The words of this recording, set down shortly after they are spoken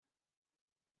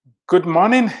Good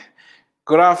morning,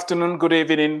 good afternoon, good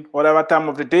evening, whatever time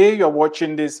of the day you're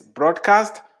watching this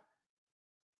broadcast.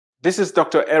 This is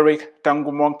Dr. Eric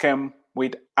Tangumonkem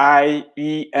with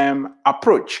IEM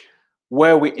Approach,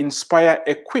 where we inspire,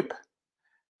 equip,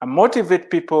 and motivate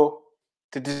people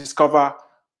to discover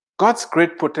God's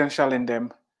great potential in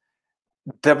them,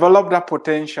 develop that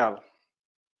potential,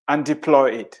 and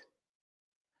deploy it.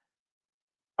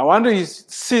 I want to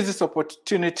seize this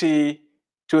opportunity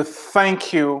to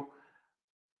thank you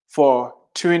for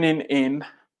tuning in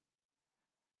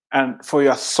and for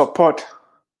your support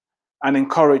and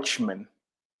encouragement.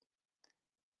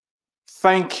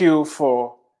 Thank you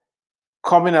for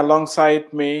coming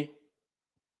alongside me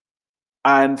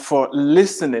and for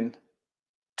listening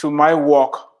to my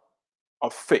walk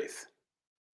of faith.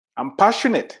 I'm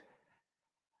passionate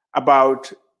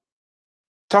about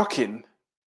talking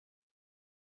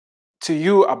to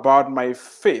you about my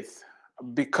faith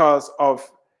because of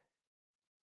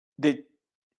the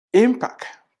impact,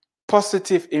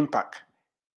 positive impact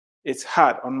it's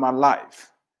had on my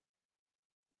life.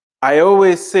 I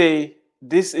always say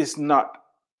this is not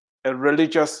a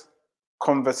religious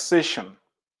conversation.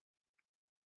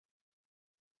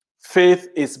 Faith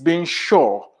is being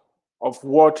sure of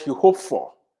what you hope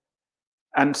for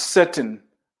and certain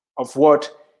of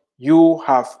what you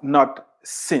have not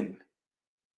seen.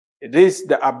 It is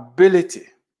the ability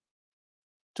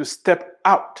to step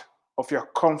out of your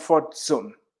comfort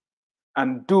zone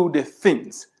and do the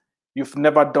things you've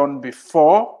never done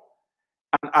before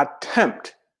and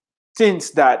attempt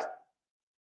things that,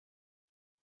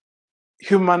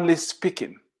 humanly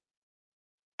speaking,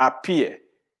 appear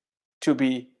to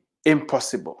be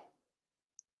impossible.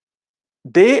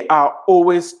 There are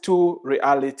always two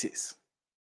realities.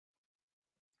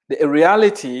 The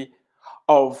reality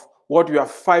of what your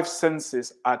five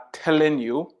senses are telling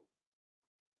you,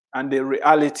 and the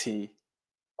reality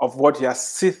of what your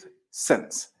sixth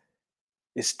sense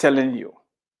is telling you.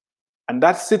 And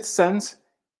that sixth sense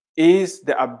is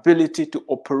the ability to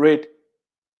operate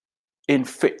in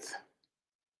faith.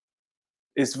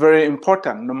 It's very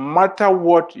important. No matter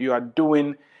what you are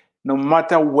doing, no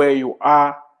matter where you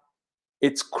are,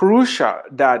 it's crucial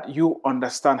that you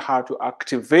understand how to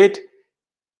activate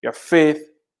your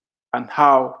faith and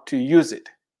how to use it.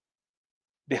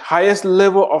 The highest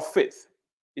level of faith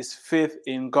is faith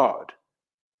in God.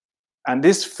 And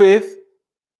this faith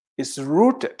is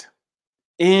rooted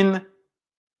in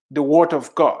the Word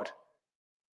of God.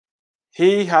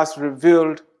 He has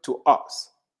revealed to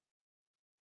us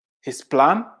His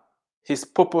plan, His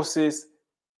purposes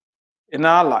in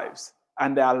our lives.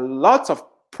 And there are lots of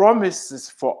promises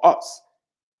for us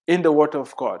in the Word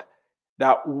of God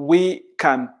that we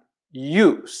can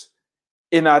use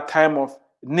in our time of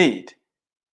need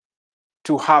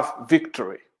to have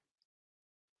victory.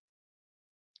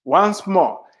 Once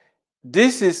more,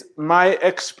 this is my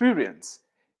experience.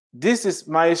 This is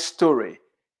my story.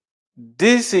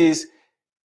 This is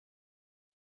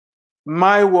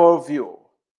my worldview,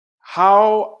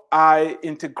 how I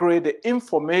integrate the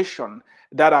information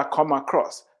that I come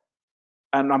across.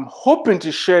 And I'm hoping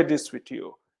to share this with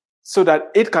you so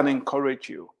that it can encourage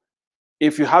you.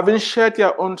 If you haven't shared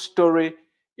your own story,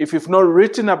 if you've not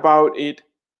written about it,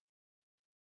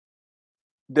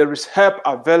 there is help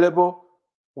available.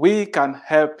 We can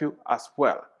help you as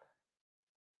well.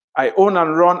 I own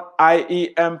and run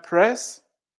IEM Press.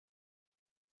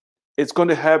 It's going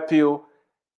to help you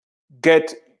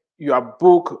get your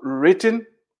book written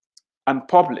and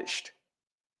published.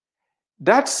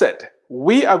 That said,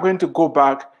 we are going to go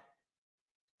back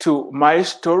to my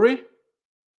story,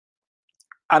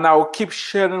 and I'll keep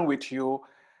sharing with you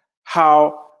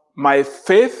how my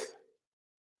faith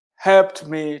helped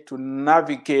me to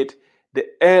navigate the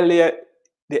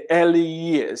early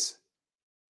years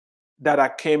that I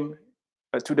came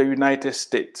to the United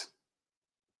States.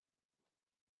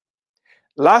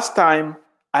 Last time,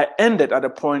 I ended at a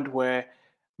point where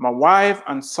my wife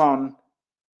and son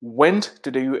went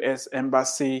to the US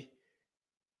Embassy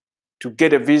to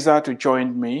get a visa to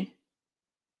join me,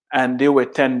 and they were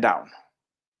turned down.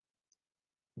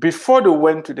 Before they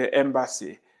went to the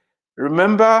embassy,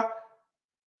 remember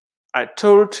I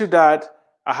told you that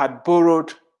I had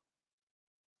borrowed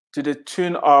to the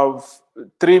tune of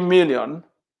 3 million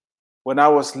when I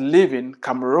was leaving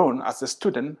Cameroon as a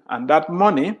student, and that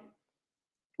money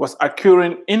was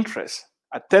accruing interest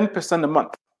at 10% a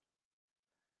month.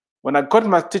 When I got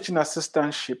my teaching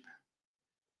assistantship,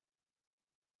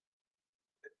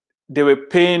 they were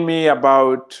paying me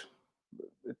about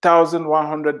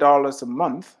 $1,100 a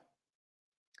month.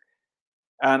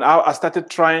 And I started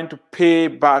trying to pay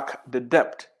back the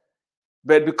debt.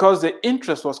 But because the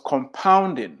interest was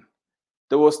compounding,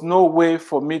 there was no way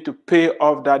for me to pay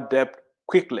off that debt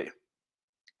quickly.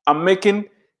 I'm making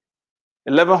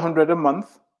 $1,100 a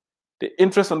month. The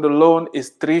interest on the loan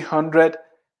is $300.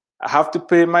 I have to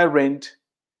pay my rent,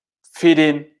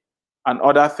 feeding, and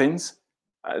other things.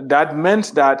 That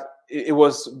meant that it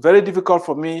was very difficult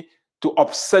for me to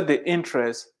offset the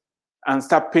interest and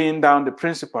start paying down the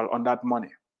principal on that money.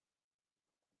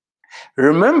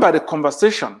 Remember the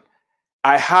conversation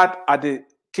I had at the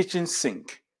kitchen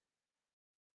sink,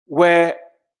 where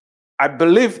I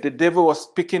believe the devil was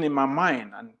speaking in my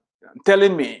mind and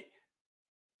telling me,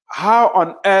 how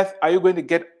on earth are you going to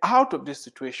get out of this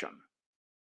situation?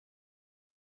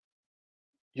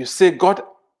 You say God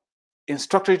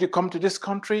instructed you to come to this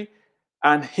country,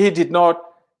 and he did not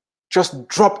just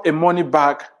drop a money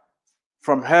bag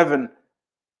from heaven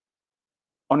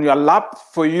on your lap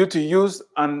for you to use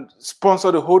and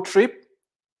sponsor the whole trip.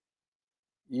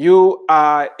 You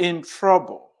are in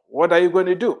trouble. What are you going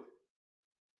to do?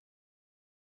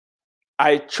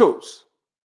 I chose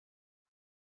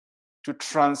to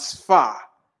transfer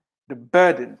the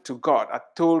burden to God. I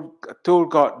told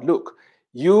God, look,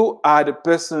 you are the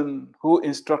person who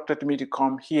instructed me to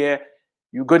come here.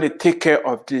 You're going to take care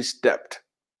of this debt.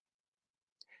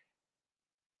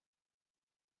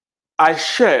 I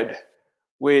shared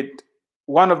with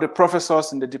one of the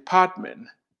professors in the department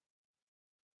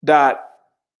that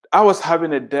I was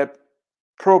having a debt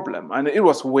problem and it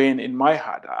was weighing in my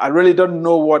heart. I really don't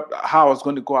know how I was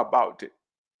going to go about it.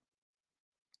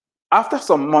 After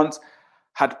some months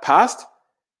had passed,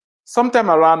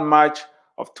 sometime around March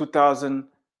of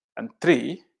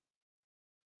 2003,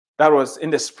 that was in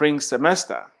the spring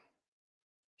semester,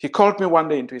 he called me one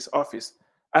day into his office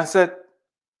and said,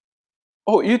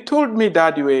 "Oh, you told me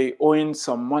that you were owing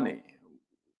some money.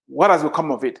 What has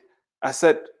become of it?" I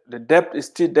said, "The debt is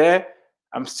still there.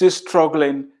 I'm still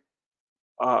struggling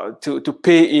to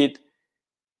pay it.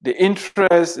 The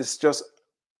interest is just,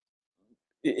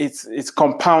 it's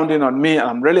compounding on me, and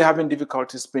I'm really having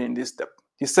difficulties paying this debt."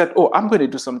 He said, "Oh, I'm going to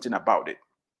do something about it.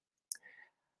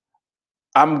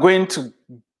 I'm going to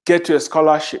get you a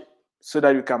scholarship so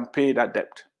that you can pay that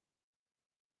debt."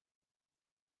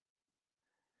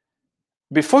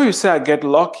 Before you say I get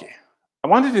lucky, I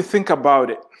want you to think about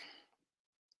it.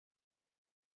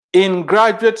 In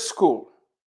graduate school,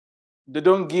 they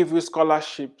don't give you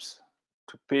scholarships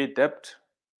to pay debt.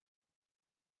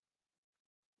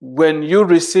 When you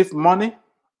receive money,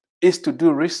 it's to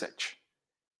do research.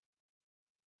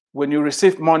 When you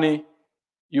receive money,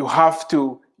 you have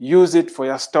to use it for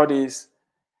your studies,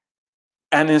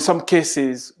 and in some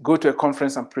cases, go to a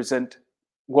conference and present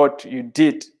what you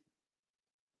did.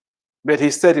 But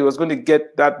he said he was going to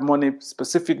get that money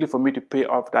specifically for me to pay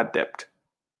off that debt.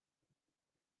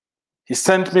 He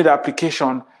sent me the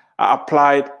application. I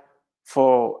applied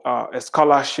for a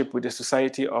scholarship with the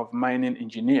Society of Mining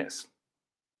Engineers.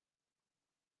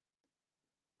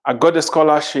 I got the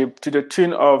scholarship to the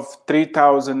tune of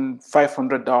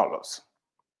 $3,500.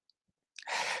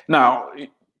 Now,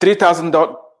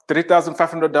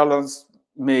 $3,500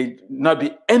 may not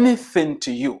be anything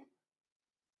to you,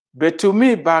 but to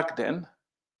me back then,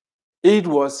 it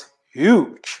was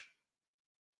huge.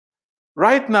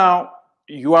 Right now,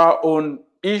 your own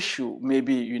issue,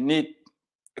 maybe you need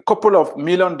a couple of $1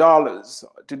 million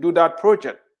to do that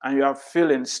project, and you are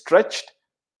feeling stretched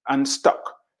and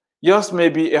stuck. Yours may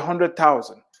be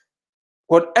 100,000.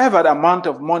 Whatever the amount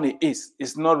of money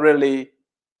is not really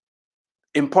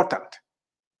important.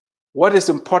 What is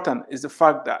important is the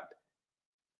fact that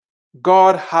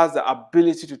God has the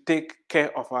ability to take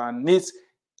care of our needs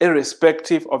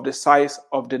irrespective of the size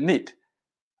of the need.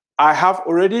 I have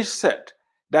already said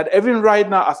that even right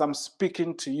now as I'm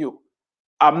speaking to you,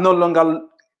 I'm no longer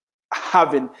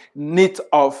having need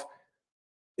of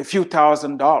a few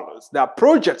 $1,000s. There are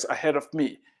projects ahead of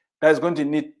me that is going to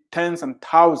need tens and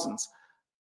thousands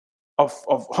of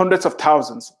hundreds of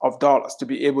thousands of dollars to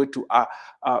be able to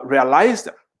realize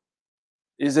them.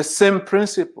 It's the same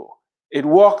principle. It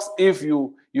works if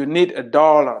you need $1,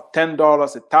 $10,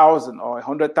 1,000, or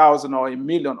 100,000, or 1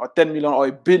 million, or 10 million, or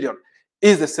 1 billion.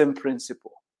 It's the same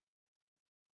principle.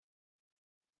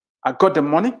 I got the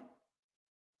money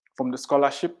from the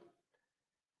scholarship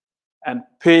and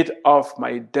paid off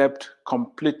my debt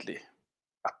completely.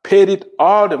 I paid it,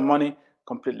 all the money,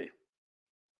 completely.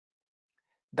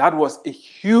 That was a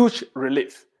huge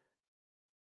relief.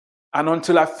 And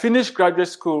until I finished graduate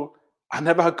school, I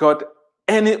never got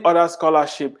any other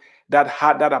scholarship that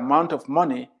had that amount of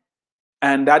money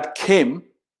and that came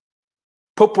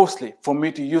purposely for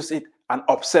me to use it and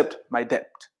offset my debt.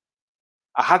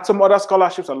 I had some other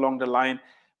scholarships along the line,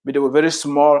 but they were very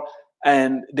small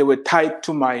and they were tied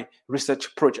to my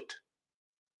research project.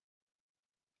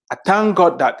 I thank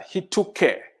God that He took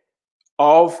care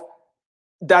of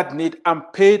that need and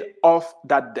paid off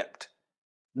that debt.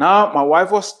 Now, my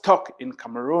wife was stuck in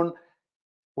Cameroon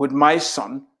with my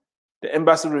son. The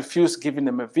embassy refused giving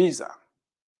them a visa.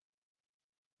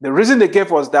 The reason they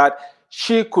gave was that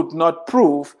she could not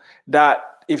prove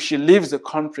that if she leaves the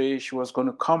country, she was going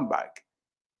to come back.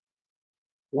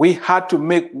 We had to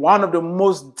make one of the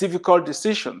most difficult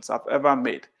decisions I've ever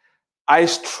made. I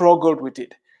struggled with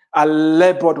it. I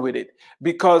labored with it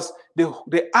because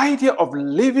the idea of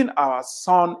leaving our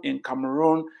son in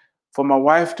Cameroon for my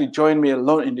wife to join me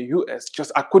alone in the US,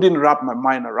 I couldn't wrap my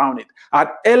mind around it. I'd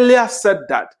earlier said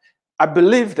that I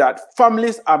believe that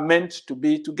families are meant to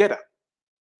be together.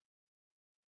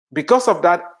 Because of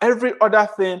that, every other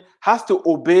thing has to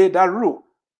obey that rule.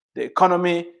 The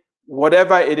economy,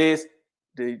 whatever it is,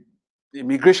 the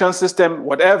immigration system,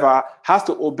 whatever, has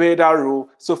to obey that rule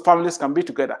so families can be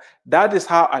together. That is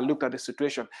how I looked at the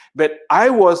situation. But I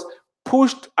was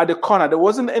pushed at the corner. There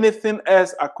wasn't anything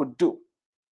else I could do.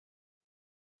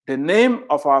 The name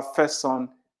of our first son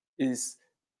is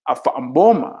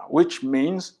Afamboma, which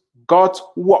means God's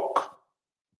work.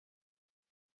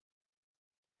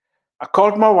 I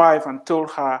called my wife and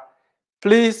told her,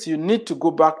 please, you need to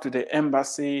go back to the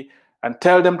embassy and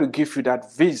tell them to give you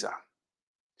that visa.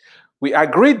 We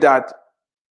agreed that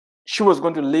she was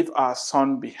going to leave our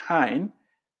son behind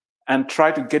and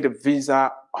try to get a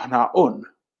visa on her own.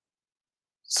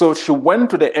 So she went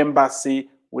to the embassy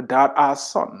without our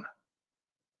son.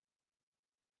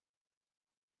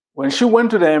 When she went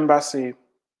to the embassy,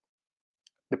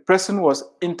 the person was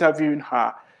interviewing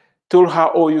her, told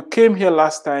her, oh, you came here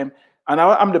last time, and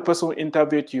I'm the person who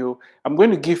interviewed you. I'm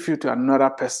going to give you to another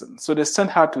person. So they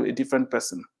sent her to a different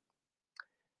person.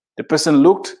 The person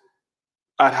looked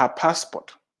at her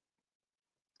passport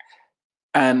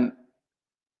and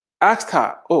asked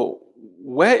her, oh,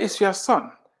 where is your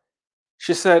son?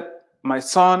 She said, my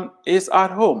son is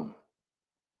at home.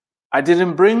 I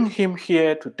didn't bring him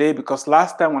here today because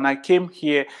last time when I came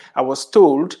here, I was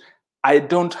told I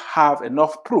don't have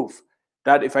enough proof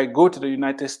that if I go to the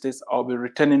United States, I'll be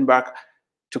returning back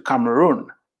to Cameroon.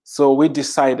 So we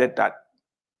decided that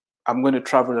I'm going to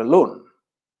travel alone.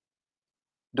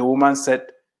 The woman said,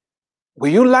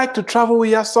 will you like to travel with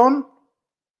your son?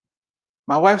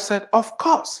 My wife said, of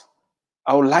course,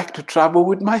 I would like to travel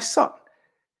with my son.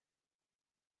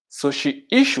 So she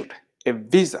issued a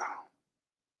visa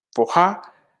for her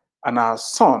and our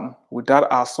son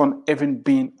without our son even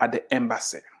being at the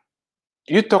embassy.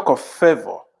 You talk of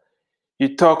favor.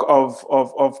 You talk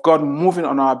of God moving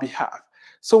on our behalf.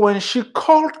 So when she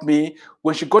called me,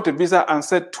 when she got a visa and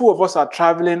said 2 of us are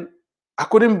traveling,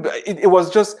 it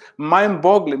was just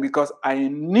mind-boggling because I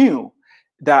knew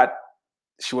that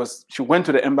she went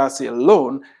to the embassy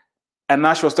alone and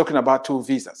now she was talking about 2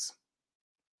 visas.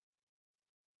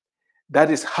 That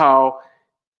is how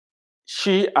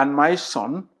she and my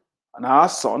son and our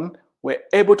son were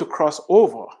able to cross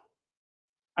over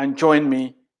and join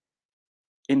me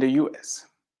in the US.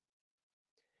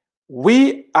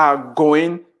 We are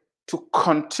going to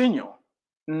continue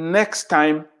next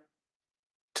time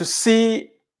to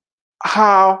see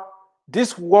how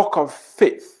this walk of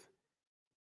faith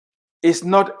is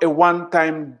not a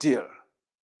one-time deal,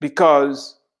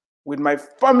 because with my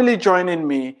family joining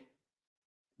me,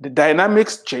 the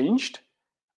dynamics changed.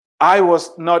 I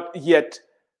was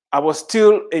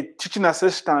still a teaching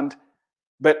assistant,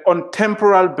 but on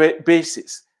temporal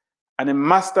basis, and a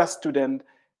master's student.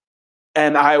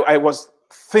 And I was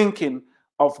thinking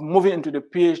of moving into the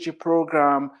PhD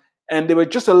program. And there were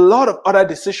just a lot of other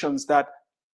decisions that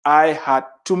I had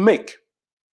to make.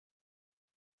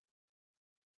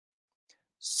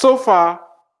 So far,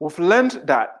 we've learned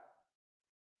that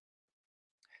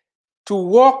to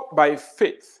walk by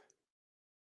faith,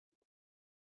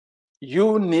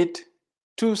 you need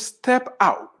to step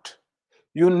out.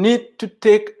 You need to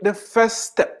take the first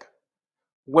step.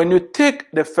 When you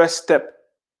take the first step,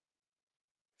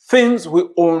 things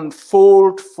will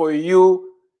unfold for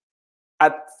you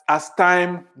as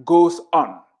time goes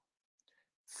on.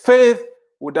 Faith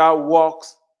without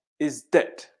works is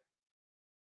dead.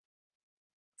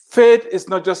 Faith is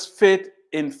not just faith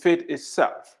in faith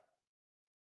itself.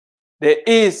 There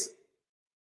is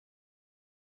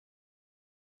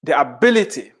the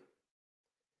ability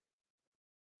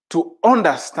to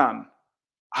understand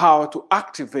how to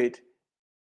activate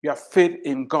your faith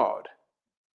in God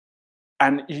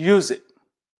and use it.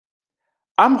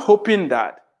 I'm hoping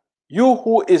that you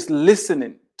who is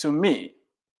listening to me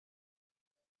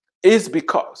is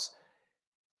because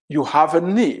you have a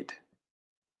need.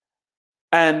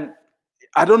 And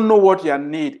I don't know what your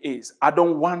need is. I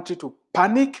don't want you to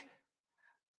panic.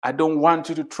 I don't want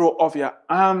you to throw off your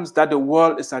arms that the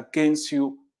world is against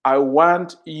you. I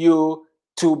want you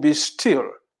to be still.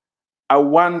 I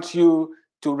want you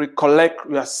to recollect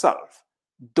yourself.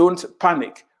 Don't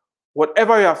panic.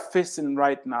 Whatever you are facing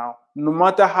right now, no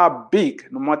matter how big,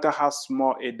 no matter how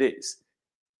small it is,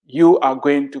 you are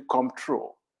going to come through.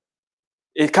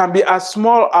 It can be as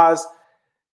small as,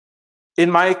 in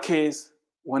my case,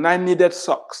 when I needed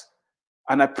socks,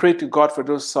 and I prayed to God for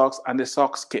those socks, and the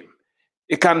socks came.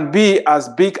 It can be as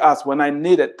big as when I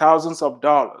needed thousands of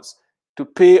dollars to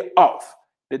pay off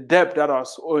the debt that I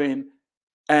was owing,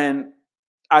 and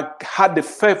I had the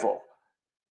favor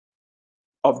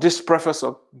of this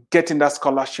professor getting that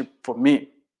scholarship for me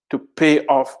to pay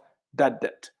off that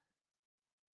debt.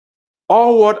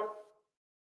 All what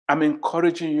I'm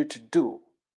encouraging you to do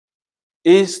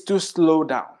is to slow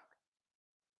down.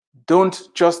 Don't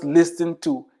just listen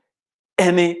to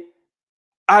any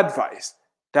advice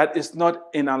that is not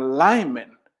in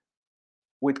alignment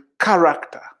with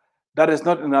character, that is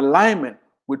not in alignment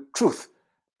with truth,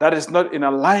 that is not in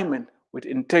alignment with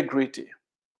integrity.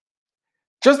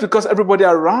 Just because everybody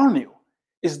around you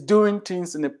is doing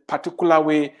things in a particular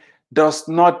way does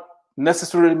not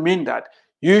necessarily mean that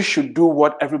you should do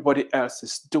what everybody else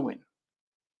is doing.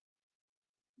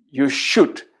 You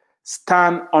should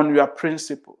stand on your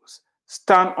principles,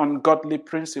 stand on godly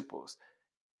principles.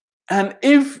 And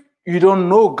if you don't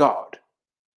know God,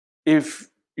 if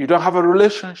you don't have a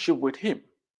relationship with Him,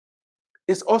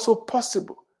 it's also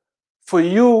possible for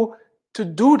you to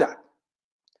do that.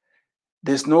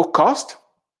 There's no cost.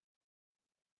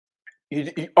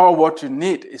 All what you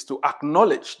need is to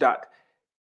acknowledge that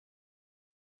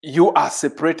you are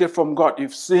separated from God.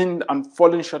 You've sinned and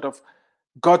fallen short of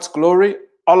God's glory.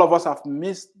 All of us have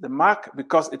missed the mark,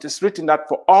 because it is written that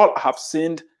for all have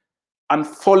sinned and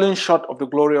fallen short of the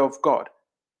glory of God.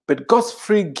 But God's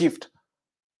free gift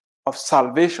of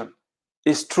salvation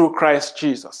is through Christ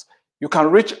Jesus. You can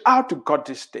reach out to God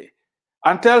this day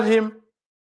and tell Him,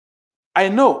 I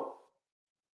know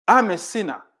I'm a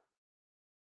sinner.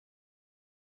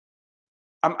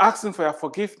 I'm asking for your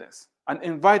forgiveness, and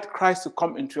invite Christ to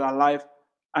come into your life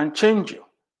and change you.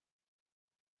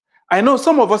 I know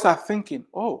some of us are thinking,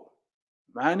 oh,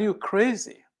 man, you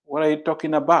crazy. What are you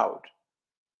talking about?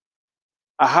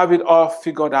 I have it all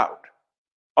figured out.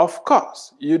 Of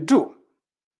course, you do.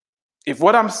 If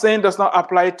what I'm saying does not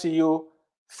apply to you,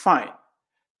 fine.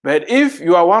 But if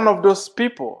you are one of those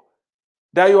people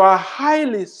that you are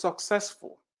highly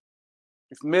successful,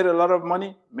 you've made a lot of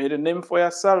money, made a name for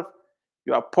yourself,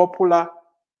 you are popular,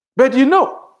 but you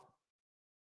know,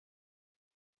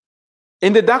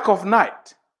 in the dark of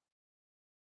night,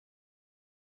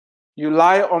 you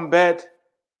lie on bed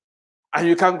and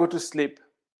you can't go to sleep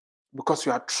because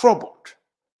you are troubled.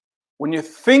 When you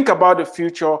think about the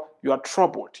future, you are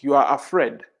troubled, you are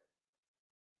afraid.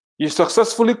 You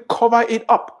successfully cover it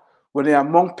up when you're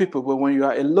among people, but when you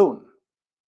are alone,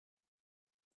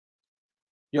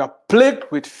 you are plagued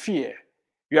with fear,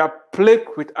 you are plagued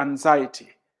with anxiety.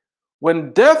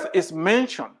 When death is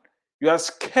mentioned, you are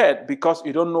scared because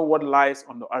you don't know what lies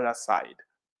on the other side.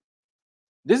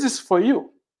 This is for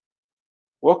you.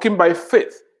 Walking by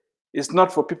faith is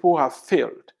not for people who have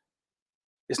failed.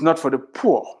 It's not for the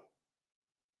poor.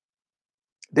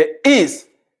 There is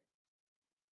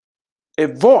a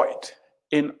void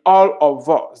in all of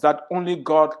us that only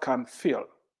God can fill.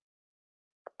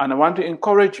 And I want to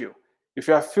encourage you, if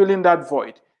you are feeling that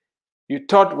void, you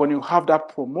thought when you have that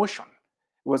promotion,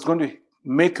 it was going to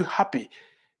make you happy.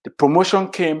 The promotion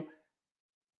came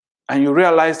and you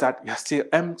realize that you're still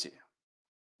empty.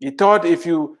 You thought if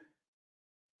you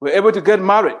were able to get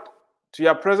married to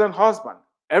your present husband,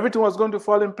 everything was going to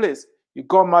fall in place. You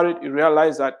got married, you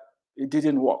realize that it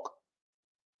didn't work.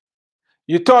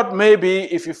 You thought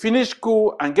maybe if you finish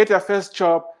school and get your first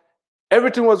job,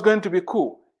 everything was going to be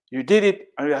cool. You did it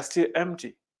and you are still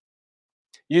empty.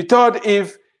 You thought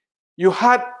if you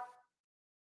had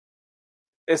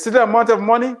a certain amount of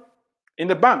money in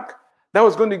the bank, that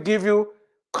was going to give you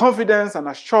confidence and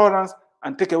assurance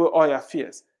and take away all your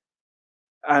fears.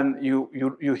 And you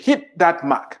hit that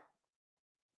mark,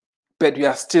 but you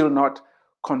are still not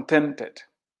contented.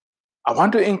 I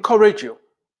want to encourage you,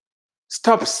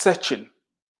 stop searching.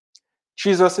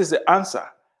 Jesus is the answer.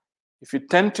 If you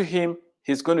turn to Him,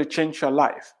 He's going to change your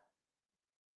life.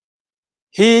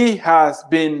 He has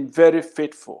been very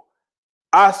faithful.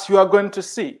 As you are going to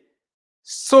see,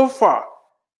 so far,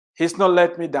 He's not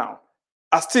let me down.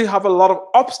 I still have a lot of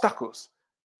obstacles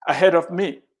ahead of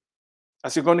me,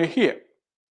 as you're going to hear.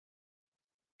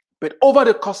 But over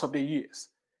the course of the years,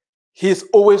 he's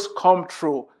always come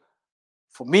through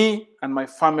for me and my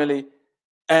family.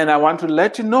 And I want to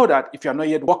let you know that if you're not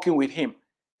yet working with him,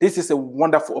 this is a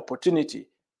wonderful opportunity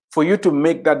for you to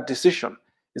make that decision.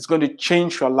 It's going to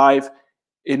change your life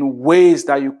in ways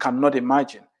that you cannot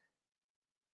imagine.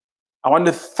 I want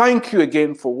to thank you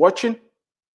again for watching.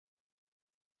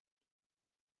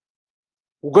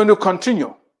 We're going to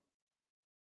continue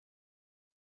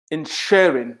in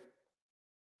sharing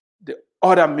the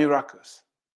other miracles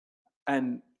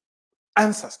and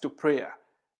answers to prayer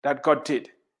that God did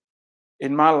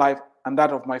in my life and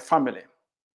that of my family.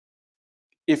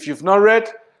 If you've not read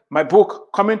my book,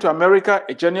 Coming to America,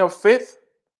 A Journey of Faith,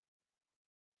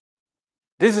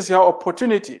 this is your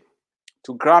opportunity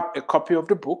to grab a copy of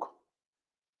the book.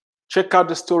 Check out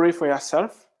the story for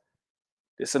yourself.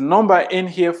 There's a number in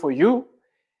here for you.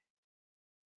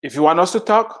 If you want us to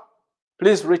talk,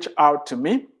 please reach out to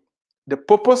me. The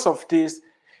purpose of this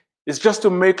is just to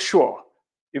make sure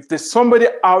if there's somebody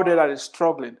out there that is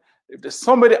struggling, if there's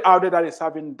somebody out there that is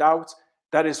having doubts,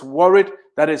 that is worried,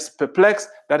 that is perplexed,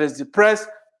 that is depressed,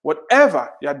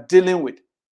 whatever you're dealing with,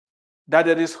 that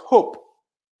there is hope.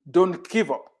 Don't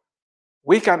give up.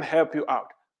 We can help you out.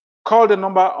 Call the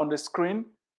number on the screen.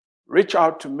 Reach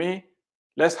out to me.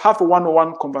 Let's have a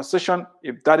one-on-one conversation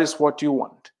if that is what you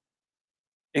want.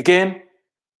 Again,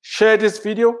 share this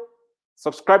video.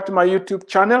 Subscribe to my YouTube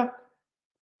channel.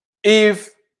 If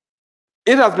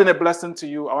it has been a blessing to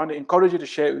you, I want to encourage you to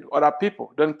share it with other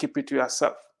people. Don't keep it to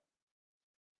yourself.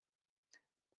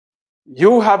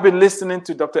 You have been listening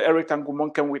to Dr. Eric Tangu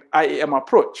Monkem with IAM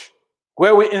Approach,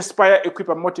 where we inspire, equip,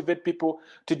 and motivate people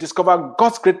to discover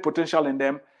God's great potential in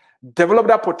them, develop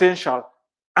that potential,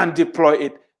 and deploy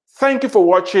it. Thank you for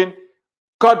watching.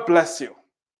 God bless you.